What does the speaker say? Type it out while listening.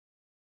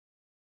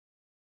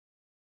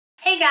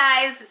Hey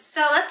guys,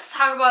 so let's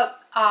talk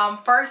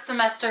about first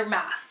semester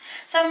math.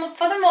 So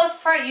for the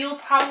most part, you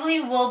probably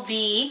will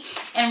be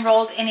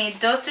enrolled in a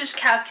Dosage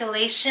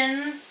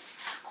Calculations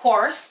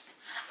course.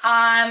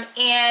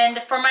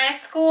 And for my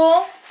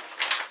school,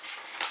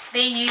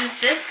 they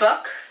use this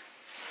book,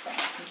 just laying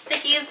out some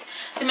stickies,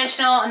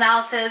 Dimensional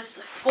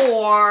Analysis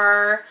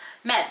for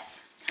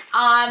Meds.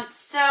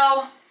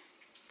 So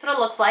that's what it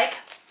looks like.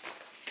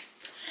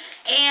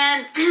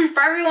 And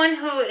for everyone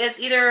who is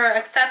either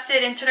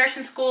accepted into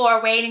nursing school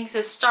or waiting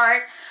to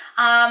start,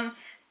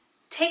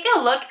 take a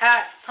look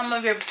at some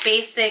of your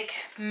basic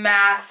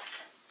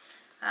math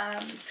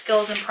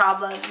skills and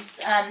problems.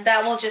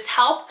 That will just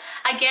help.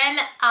 Again,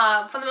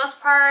 for the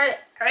most part,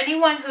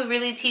 anyone who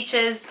really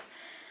teaches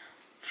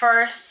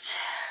first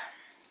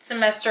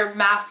semester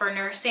math for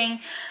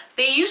nursing,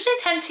 they usually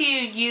tend to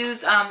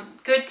use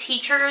good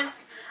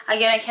teachers.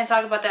 Again, I can't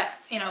talk about that,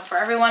 for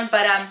everyone,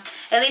 but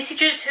at least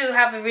teachers who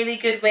have a really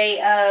good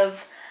way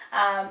of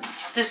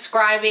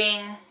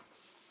describing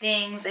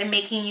things and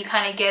making you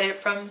kind of get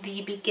it from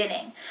the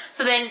beginning.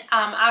 So then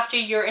after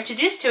you're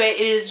introduced to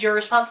it, it is your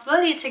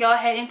responsibility to go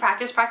ahead and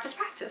practice. So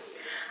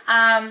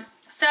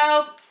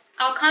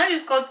I'll kind of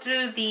just go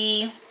through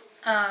the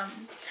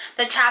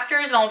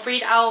chapters and I'll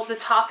read out the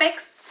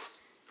topics.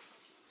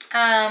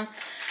 And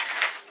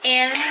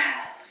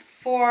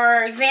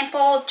for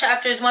example,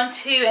 chapters 1,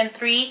 2, and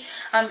 3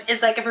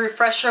 is like a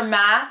refresher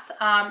math.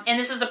 And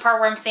this is the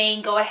part where I'm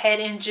saying go ahead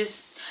and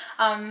just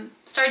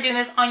start doing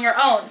this on your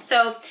own.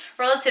 So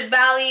relative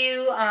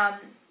value,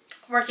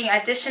 working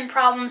addition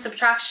problems,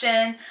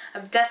 subtraction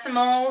of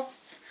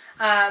decimals,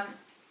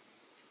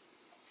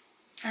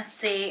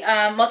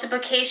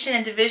 multiplication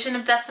and division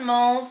of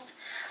decimals,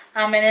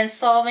 and then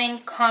solving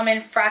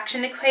common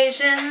fraction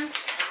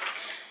equations.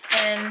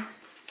 And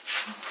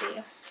let's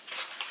see.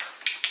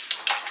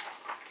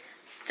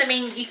 So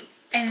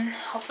and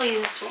hopefully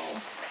this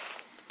will.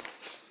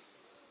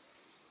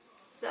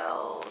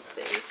 So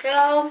there you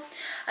go.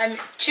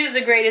 Choose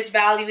the greatest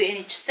value in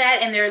each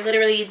set, and they're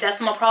literally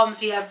decimal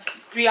problems. You have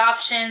 3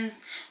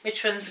 options: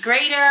 which one's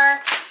greater,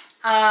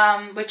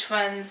 which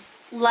one's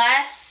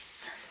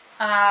less.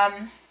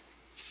 Let's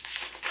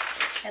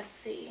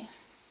see.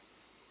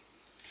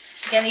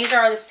 Again, these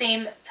are the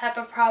same type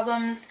of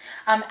problems.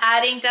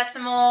 Adding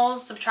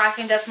decimals,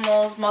 subtracting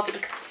decimals,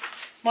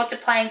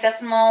 multiplying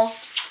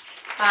decimals.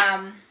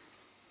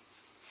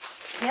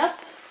 Yep.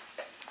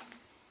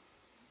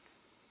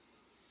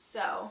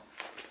 So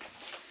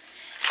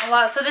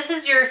this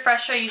is your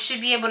refresher. You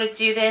should be able to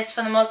do this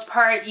for the most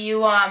part.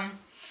 You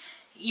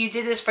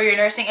did this for your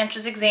nursing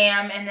entrance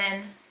exam, and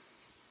then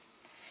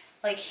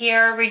like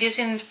here,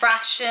 reducing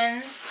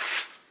fractions,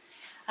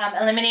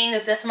 eliminating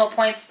the decimal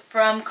points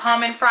from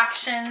common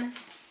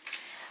fractions.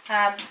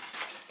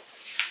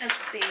 Let's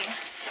see.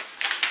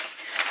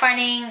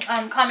 Finding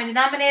common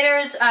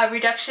denominators,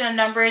 reduction of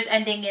numbers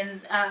ending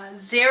in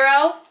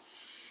 0,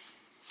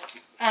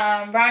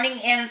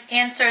 rounding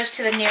answers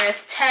to the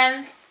nearest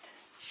tenth,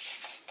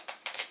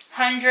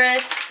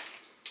 hundredth,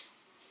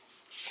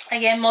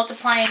 again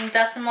multiplying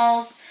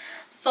decimals,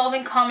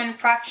 solving common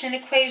fraction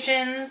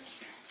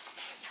equations,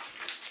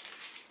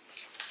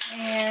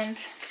 and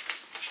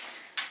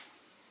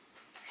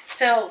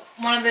so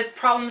one of the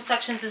problem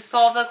sections is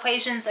solve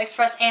equations,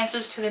 express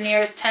answers to the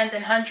nearest tenth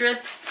and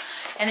hundredths.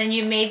 And then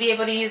you may be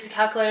able to use a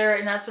calculator,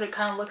 and that's what it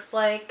kind of looks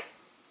like.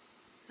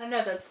 I don't know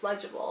if that's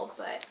legible,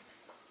 but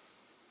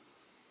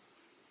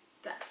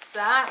that's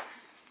that.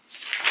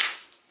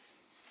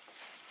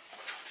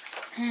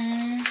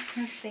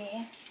 Let's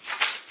see.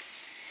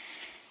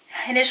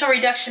 Initial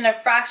reduction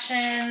of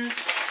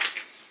fractions.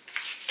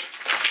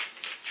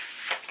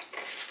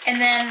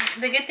 And then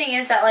the good thing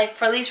is that,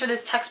 like, at least for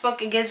this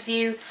textbook, it gives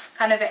you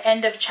kind of an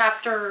end of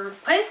chapter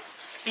quiz.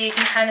 So you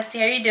can kind of see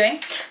how you're doing.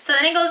 So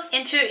then it goes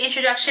into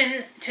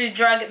introduction to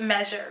drug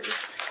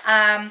measures.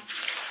 And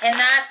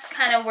that's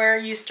kind of where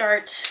you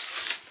start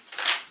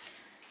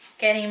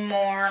getting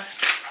more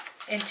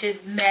into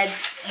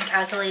meds and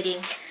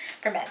calculating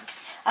for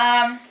meds.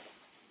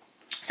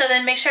 So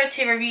then make sure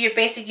to review your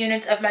basic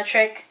units of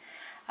metric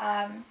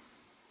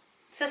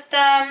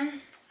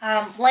system,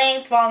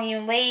 length,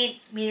 volume, weight,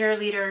 meter,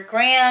 liter,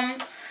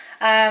 gram.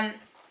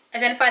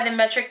 Identify the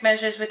metric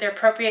measures with their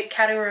appropriate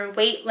category of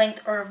weight,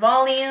 length, or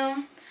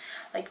volume.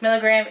 Like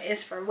milligram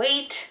is for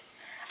weight.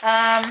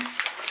 Let's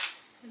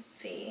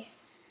see.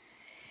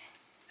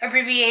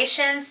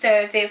 Abbreviations. So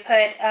if they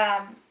put,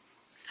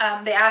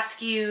 they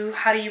ask you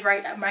how do you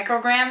write a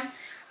microgram,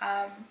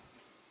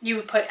 you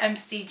would put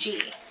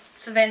MCG.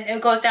 So then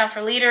it goes down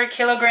for liter,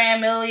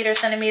 kilogram, milliliter,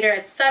 centimeter,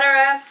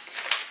 etc.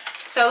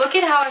 So look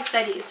at how I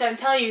study. So I'm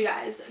telling you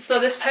guys. So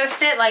this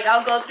post-it, like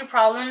I'll go through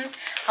problems,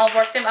 I'll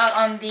work them out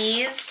on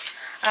these,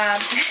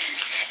 and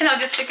I'll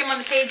just stick them on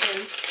the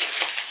pages.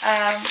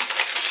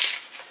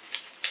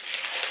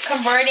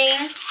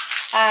 Converting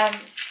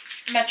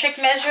metric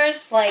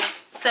measures, like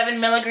 7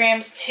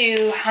 milligrams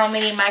to how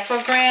many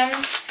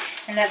micrograms,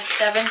 and that's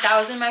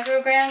 7,000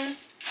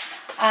 micrograms.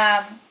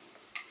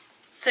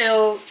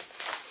 So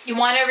you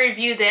want to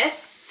review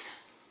this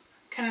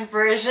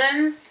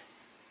conversions.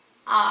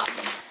 Let's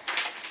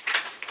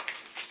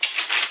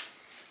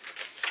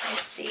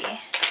see.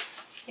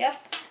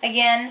 Yep.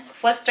 Again,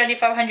 what's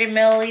 3,500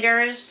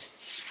 milliliters?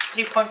 It's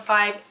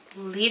 3.5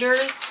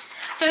 liters.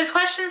 So there's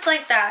questions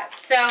like that.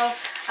 So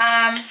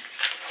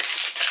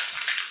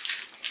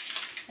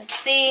let's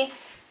see.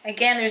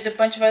 Again, there's a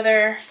bunch of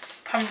other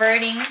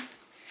converting.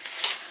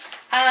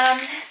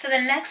 So the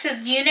next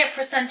is unit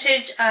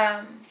percentage,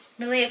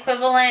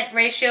 milliequivalent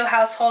ratio,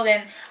 household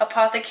and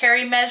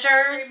apothecary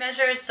measures.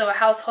 So a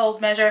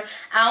household measure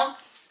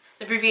ounce.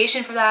 The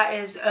abbreviation for that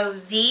is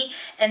OZ,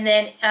 and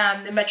then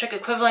the metric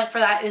equivalent for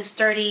that is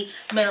 30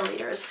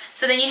 milliliters.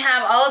 So then you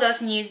have all of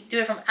those, and you do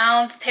it from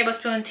ounce,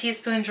 tablespoon,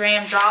 teaspoon,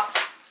 dram, drop.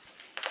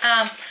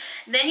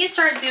 Then you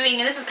start doing,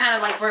 and this is kind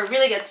of like where it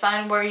really gets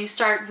fun, where you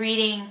start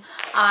reading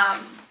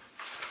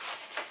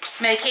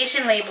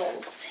medication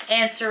labels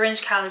and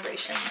syringe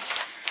calibrations.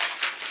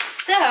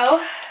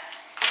 So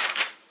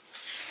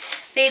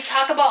they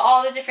talk about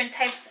all the different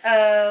types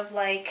of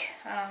like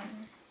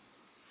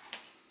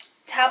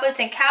tablets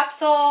and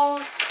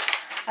capsules,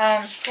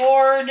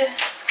 stored,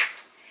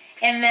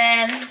 and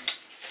then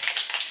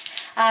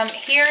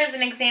here is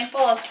an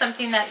example of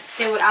something that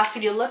they would ask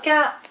you to look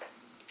at.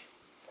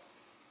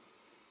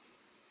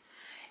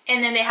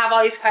 And then they have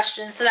all these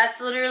questions. So that's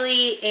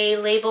literally a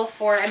label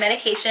for a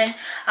medication.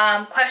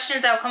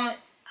 Questions that will come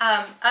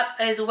up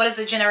is, what is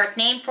the generic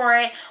name for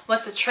it?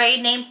 What's the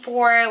trade name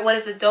for it? What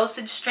is the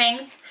dosage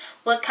strength?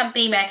 What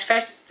company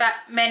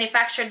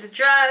manufactured the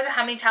drug?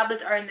 How many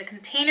tablets are in the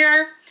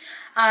container?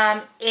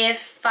 If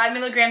 5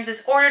 milligrams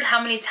is ordered,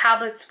 how many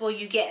tablets will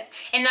you give?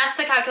 And that's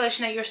the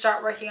calculation that you'll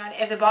start working on.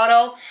 If the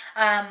bottle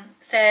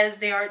says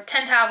there are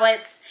 10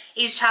 tablets,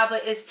 each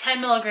tablet is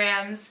 10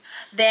 milligrams,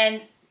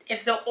 then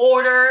if the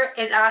order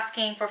is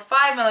asking for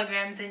 5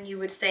 milligrams, then you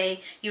would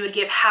say you would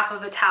give half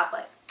of a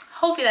tablet.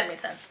 Hopefully that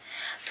makes sense.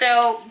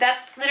 So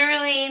that's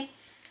literally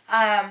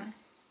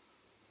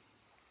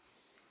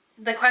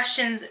the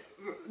questions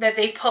that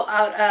they pull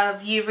out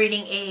of you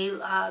reading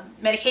a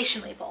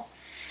medication label.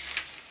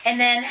 And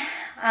then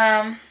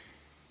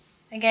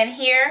again,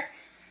 here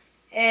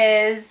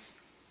is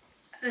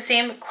the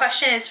same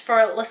question is for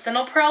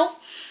lisinopril.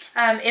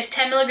 If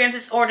 10 milligrams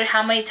is ordered,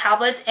 how many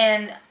tablets?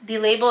 And the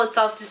label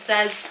itself just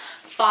says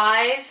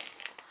 5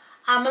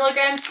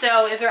 milligrams.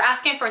 So if they're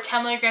asking for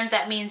 10 milligrams,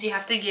 that means you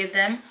have to give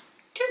them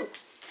 2.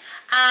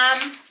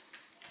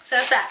 So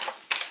that's that.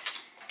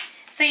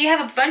 So you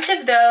have a bunch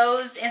of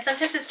those, and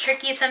sometimes it's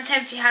tricky.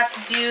 Sometimes you have to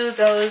do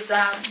those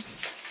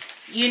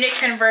unit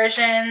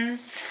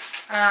conversions.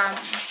 And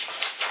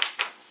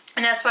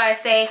that's why I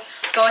say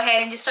go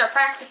ahead and just start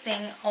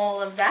practicing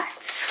all of that.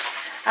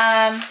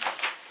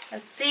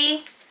 Let's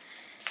see.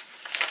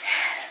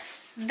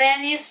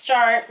 Then you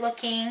start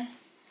looking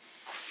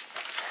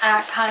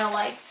at kind of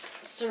like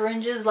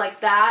syringes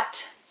like that.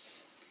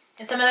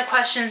 And some of the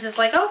questions is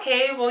like,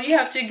 okay, well, you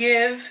have to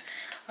give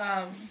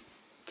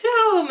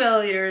 2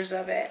 milliliters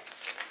of it.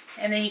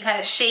 And then you kind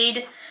of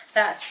shade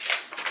that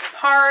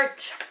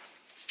part.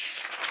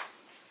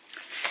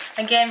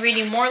 Again,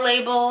 reading more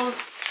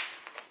labels.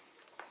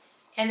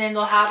 And then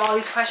they'll have all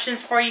these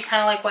questions for you,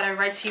 kind of like what I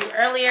read to you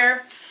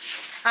earlier.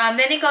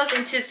 Then it goes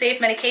into safe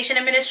medication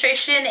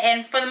administration,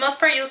 and for the most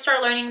part you'll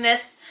start learning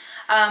this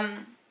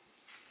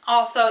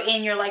also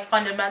in your like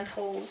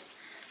fundamentals,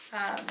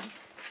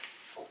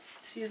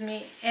 excuse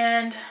me,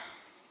 and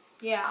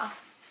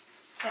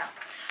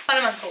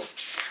fundamentals.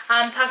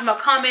 Talking about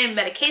common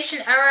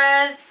medication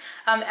errors,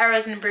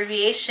 errors in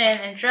abbreviation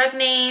and drug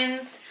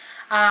names,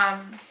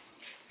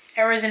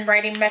 errors in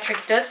writing metric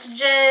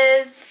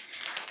dosages,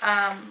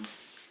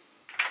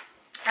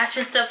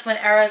 action steps when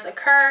errors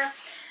occur.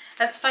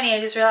 That's funny, I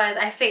just realized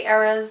I say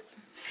errors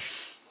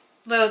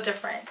a little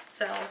different,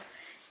 so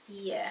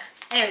yeah.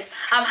 Anyways,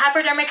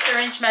 hypodermic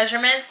syringe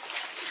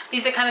measurements.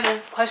 These are kind of the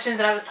questions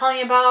that I was telling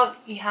you about.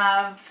 You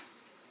have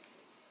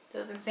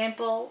those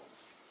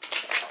examples.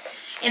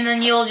 And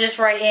then you'll just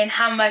write in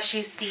how much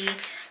you see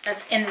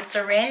that's in the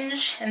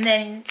syringe. And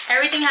then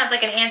everything has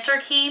like an answer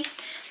key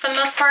for the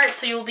most part,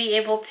 so you'll be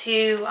able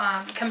to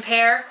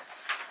compare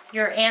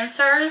your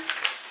answers.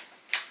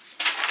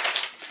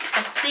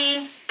 Let's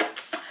see.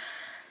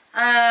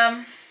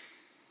 And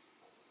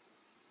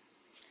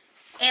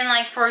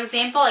like for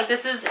example, like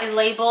this is a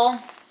label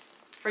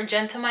for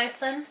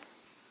gentamicin.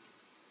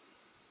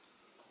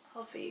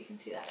 Hopefully you can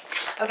see that.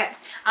 Okay.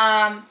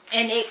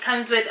 And it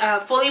comes with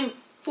 40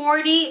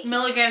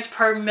 milligrams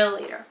per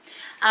milliliter.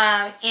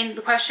 And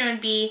the question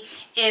would be,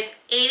 if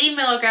 80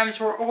 milligrams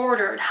were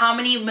ordered, how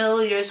many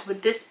milliliters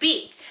would this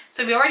be?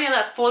 So we already know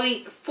that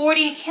 40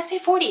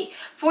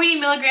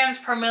 milligrams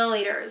per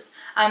milliliters.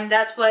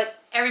 That's what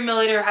every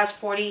milliliter has,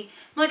 40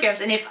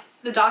 milligrams. And if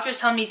the doctor's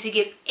telling me to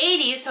give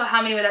 80, so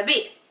how many would that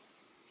be?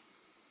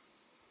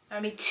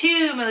 That would be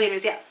 2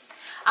 milliliters, yes.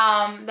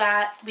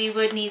 That we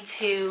would need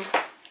to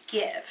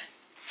give.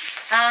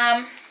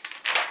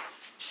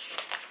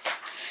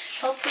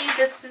 Hopefully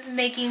this is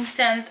making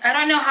sense. I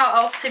don't know how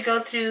else to go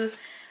through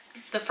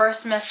the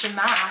first semester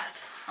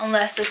math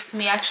unless it's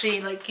me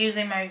actually like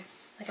using my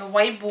like a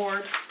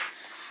whiteboard.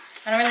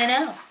 I don't really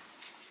know.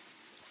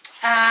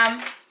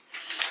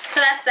 So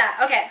that's that.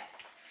 Okay.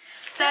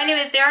 So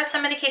anyways, there are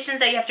some medications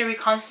that you have to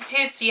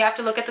reconstitute. So you have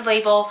to look at the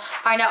label,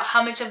 find out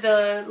how much of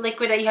the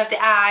liquid that you have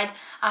to add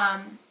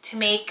to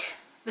make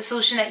the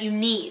solution that you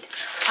need.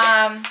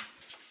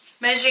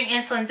 Measuring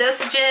insulin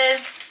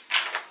dosages.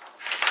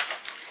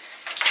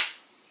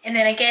 And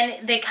then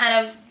again, they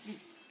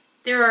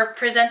were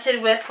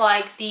presented with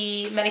like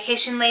the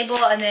medication label,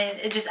 and then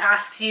it just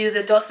asks you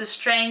the dosage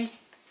strength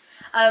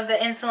of the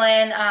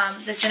insulin,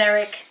 the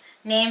generic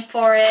name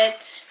for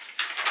it,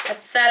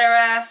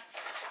 etc.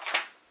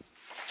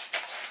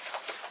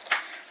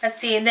 Let's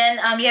see, and then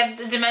you have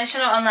the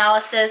dimensional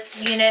analysis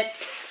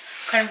units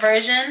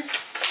conversion.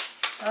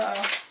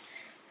 Uh-oh,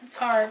 that's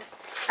hard.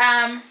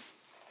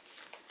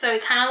 So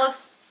it kind of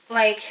looks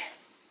like,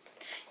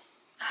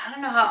 I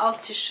don't know how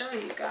else to show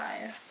you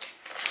guys.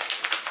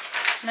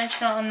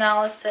 Dimensional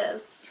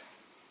analysis.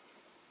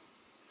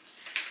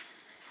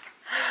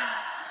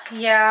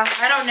 Yeah,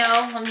 I don't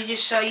know. Let me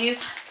just show you.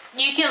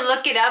 You can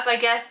look it up, I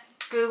guess.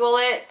 Google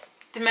it.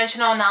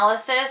 Dimensional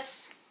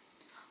analysis.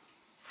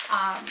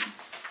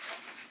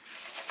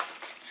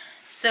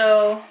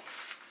 So,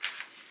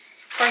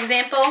 for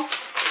example,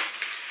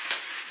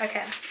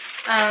 okay,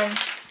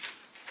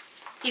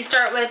 you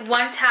start with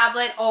 1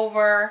 tablet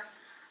over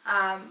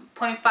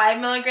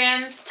 0.5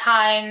 milligrams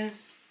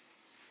times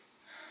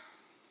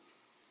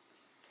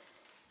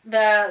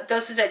the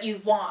dosage that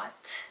you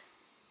want.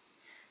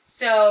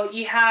 So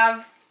you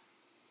have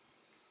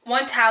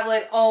 1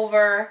 tablet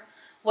over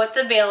what's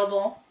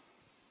available.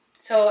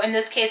 So in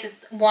this case,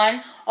 it's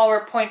 1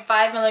 over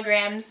 0.5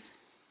 milligrams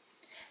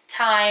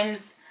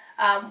times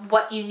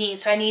what you need.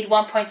 So I need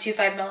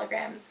 1.25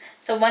 milligrams.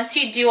 So once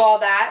you do all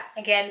that,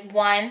 again,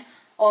 1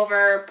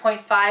 over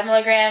 0.5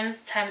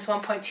 milligrams times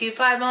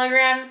 1.25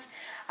 milligrams,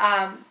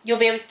 you'll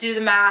be able to do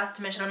the math,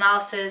 dimensional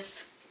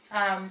analysis,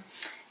 and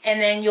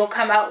then you'll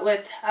come out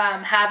with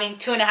having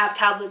 2.5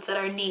 tablets that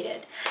are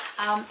needed.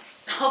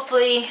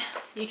 Hopefully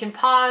you can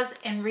pause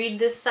and read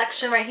this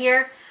section right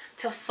here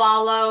to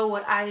follow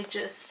what I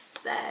just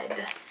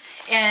said.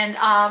 And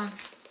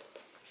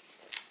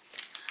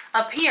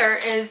up here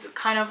is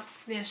kind of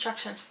the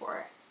instructions for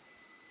it.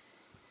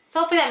 So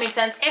hopefully that makes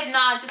sense. If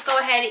not, just go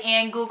ahead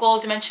and Google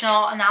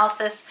dimensional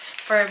analysis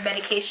for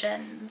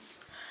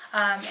medications,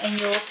 and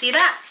you'll see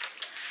that.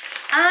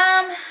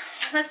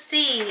 Let's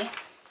see.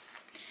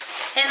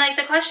 And like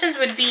the questions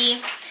would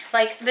be,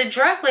 like the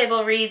drug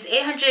label reads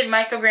 800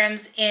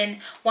 micrograms in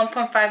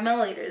 1.5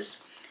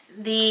 milliliters.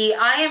 The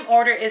IM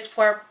order is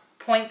for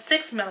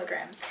 0.6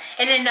 milligrams,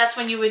 and then that's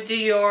when you would do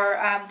your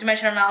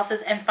dimensional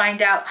analysis and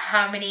find out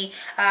how many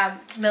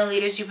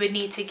milliliters you would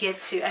need to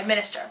get to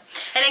administer.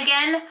 And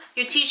again,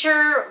 your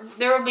teacher,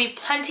 there will be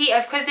plenty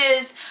of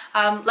quizzes,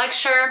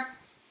 lecture,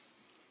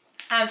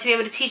 to be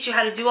able to teach you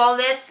how to do all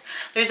this.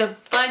 There's a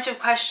bunch of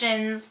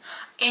questions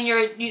in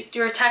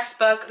your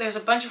textbook. There's a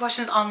bunch of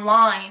questions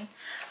online,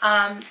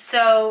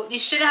 so you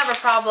shouldn't have a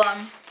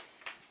problem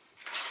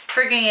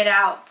figuring it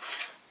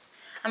out.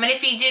 I mean,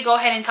 if you do, go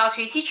ahead and talk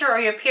to your teacher or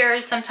your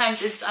peers.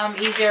 Sometimes it's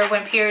easier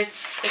when peers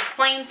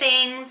explain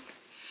things.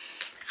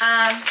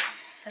 Let's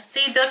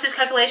see, dosage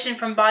calculation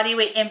from body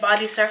weight and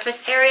body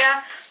surface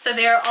area. So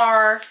there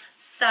are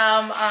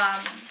some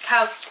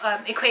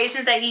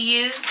equations that you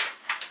use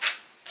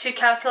to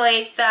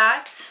calculate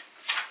that.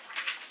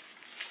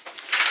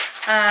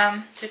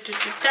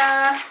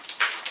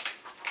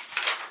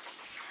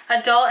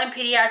 Adult and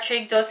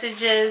pediatric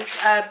dosages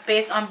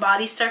based on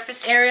body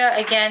surface area.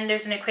 Again,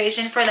 there's an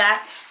equation for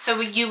that. So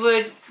you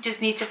would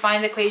just need to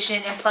find the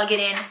equation and plug it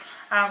in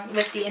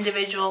with the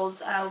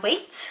individual's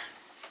weight.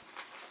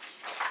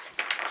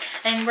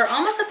 And we're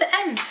almost at the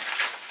end.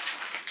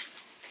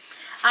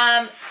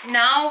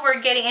 Now we're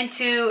getting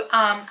into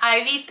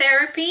IV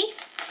therapy.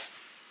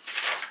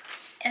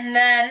 And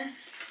then,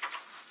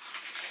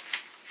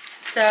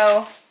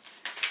 so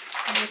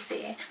let me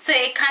see. So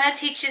it kind of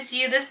teaches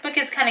you, this book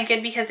is kind of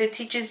good because it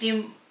teaches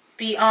you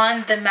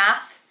beyond the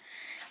math.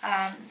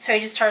 So I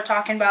just started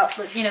talking about,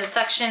 you know,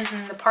 sections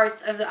and the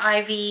parts of the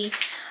IV,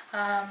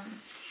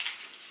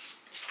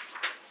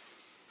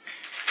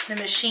 the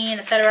machine,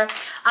 etc.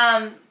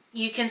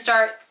 You can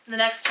start, the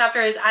next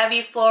chapter is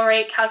IV flow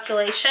rate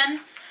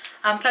calculation.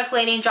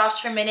 Calculating drops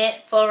per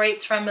minute, flow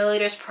rates from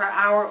milliliters per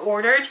hour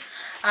ordered.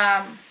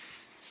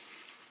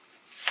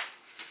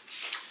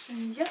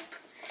 Yep.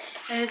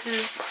 And this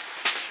is,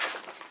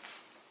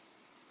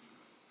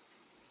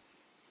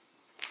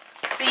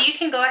 so you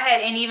can go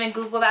ahead and even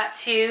Google that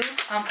too,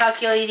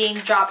 calculating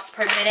drops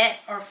per minute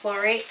or flow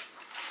rate.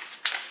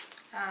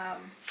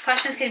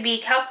 Questions could be,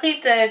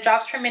 calculate the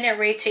drops per minute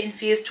rate to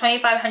infuse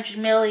 2,500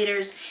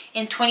 milliliters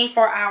in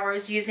 24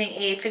 hours using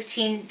a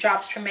 15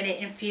 drops per minute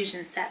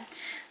infusion set.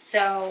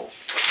 So,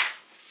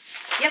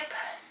 yep.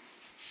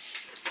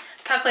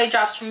 Calculate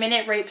drops per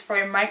minute rates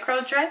for a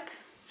micro drip.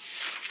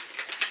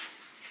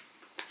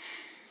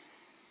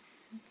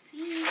 Let's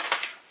see.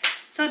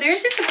 So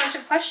there's just a bunch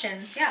of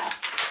questions, yeah.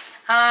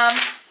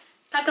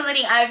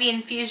 Calculating IV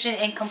infusion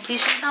and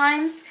completion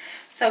times.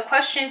 So a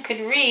question could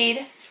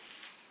read,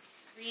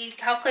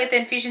 Calculate the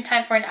infusion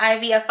time for an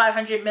IV of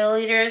 500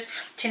 milliliters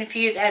to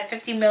infuse at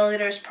 50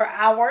 milliliters per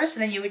hour. So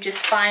then you would just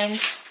find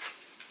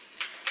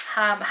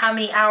how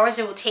many hours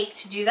it will take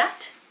to do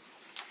that.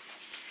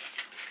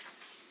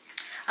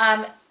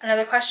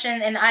 Another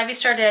question, an IV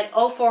started at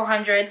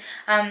 0400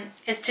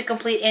 is to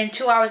complete in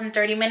 2 hours and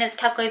 30 minutes.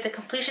 Calculate the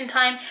completion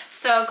time.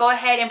 So go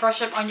ahead and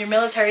brush up on your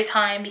military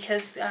time,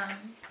 because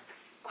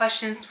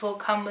questions will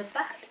come with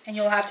that and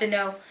you'll have to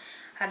know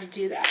how to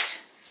do that.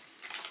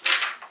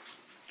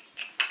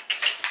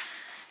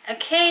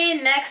 Okay,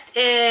 next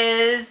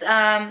is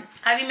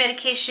IV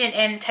medication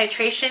and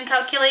titration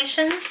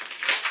calculations.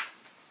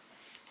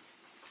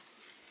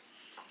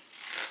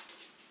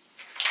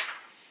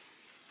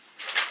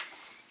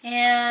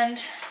 And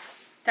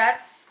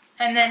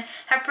then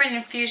heparin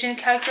infusion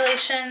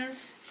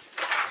calculations.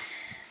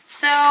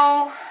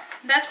 So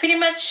that's pretty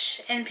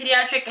much in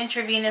pediatric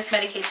intravenous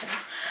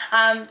medications.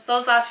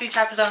 Those last few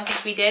chapters I don't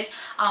think we did.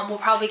 We'll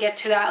probably get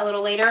to that a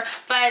little later.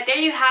 But there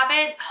you have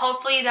it.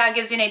 Hopefully that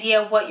gives you an idea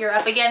of what you're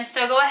up against.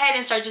 So go ahead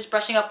and start just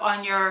brushing up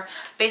on your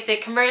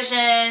basic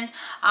conversion,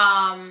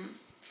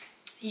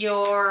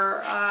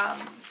 your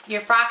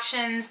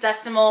fractions,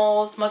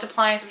 decimals,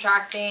 multiplying,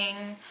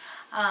 subtracting,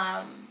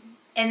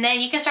 and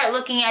then you can start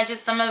looking at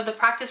just some of the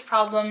practice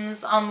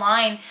problems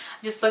online.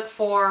 Just look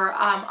for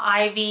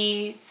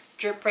IV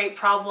drip rate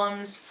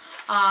problems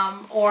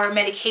or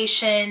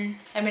medication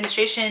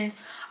administration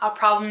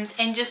problems,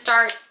 and just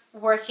start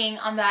working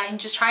on that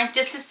and just trying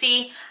to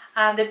see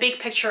the big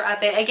picture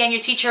of it. Again, your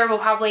teacher will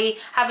probably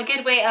have a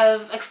good way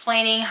of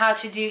explaining how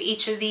to do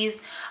each of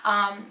these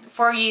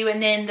for you,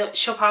 and then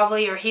she'll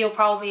probably, or he'll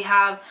probably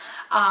have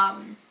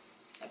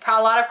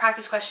a lot of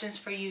practice questions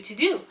for you to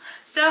do.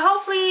 So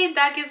hopefully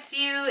that gives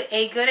you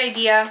a good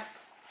idea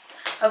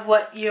of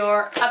what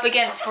you're up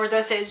against for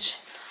dosage.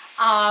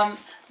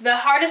 The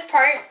hardest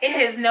part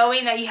is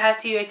knowing that you have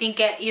to, I think,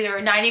 get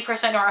either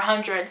 90% or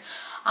 100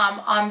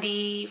 on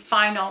the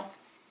final.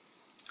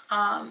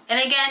 And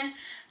again,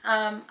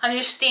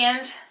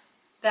 understand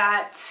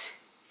that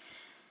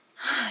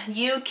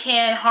you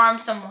can harm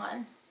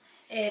someone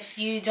if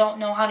you don't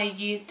know how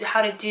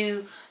to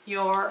do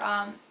your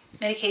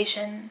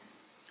medication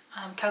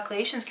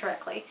calculations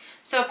correctly.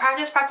 So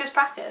practice, practice,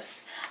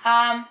 practice.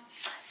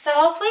 So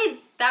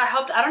hopefully that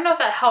helped. I don't know if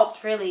that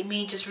helped really,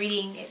 me just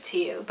reading it to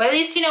you, but at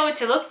least you know what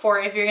to look for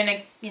if you're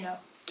gonna,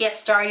 get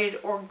started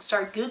or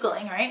start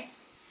Googling, right?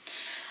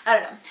 I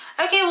don't know.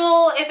 Okay,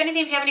 well, if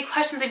anything, if you have any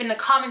questions, leave in the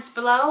comments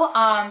below.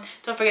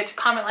 Don't forget to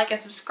comment, like, and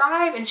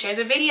subscribe, and share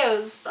the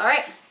videos. All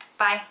right,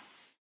 bye.